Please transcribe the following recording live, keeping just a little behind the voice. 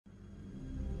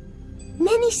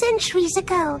Many centuries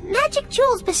ago, magic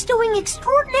jewels bestowing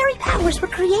extraordinary powers were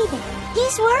created.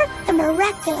 These were the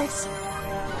Miraculous.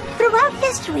 Throughout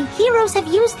history, heroes have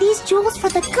used these jewels for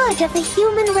the good of the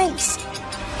human race.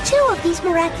 2 of these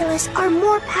Miraculous are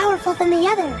more powerful than the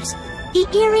others. The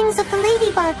earrings of the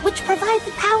Ladybug, which provide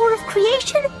the power of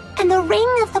creation, and the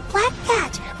ring of the Black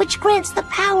Cat, which grants the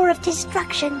power of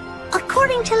destruction.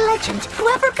 According to legend,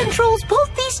 whoever controls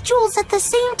both these jewels at the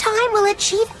same time will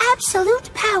achieve absolute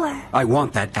power. I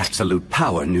want that absolute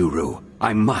power, Nuru.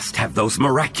 I must have those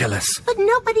Miraculous. But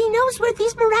nobody knows where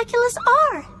these Miraculous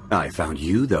are. I found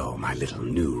you, though, my little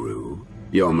Nuru.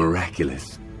 You're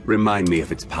Miraculous. Remind me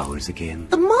of its powers again.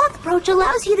 The Moth Brooch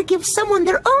allows you to give someone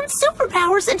their own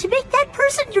superpowers and to make that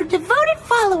person your devoted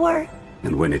follower.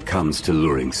 And when it comes to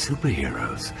luring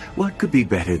superheroes, what could be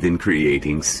better than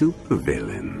creating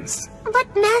supervillains? But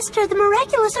Master, the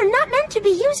Miraculous are not meant to be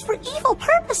used for evil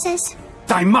purposes.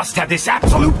 I must have this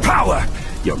absolute power!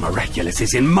 Your Miraculous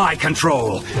is in my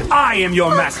control! I am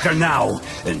your master now,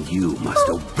 and you must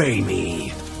obey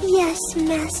me! Yes,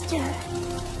 Master.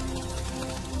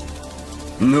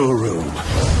 Nuru,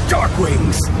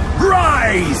 Darkwings,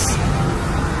 rise!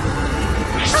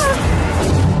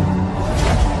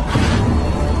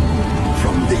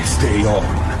 From this day on,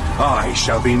 I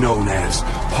shall be known as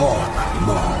Hawk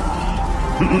Moth.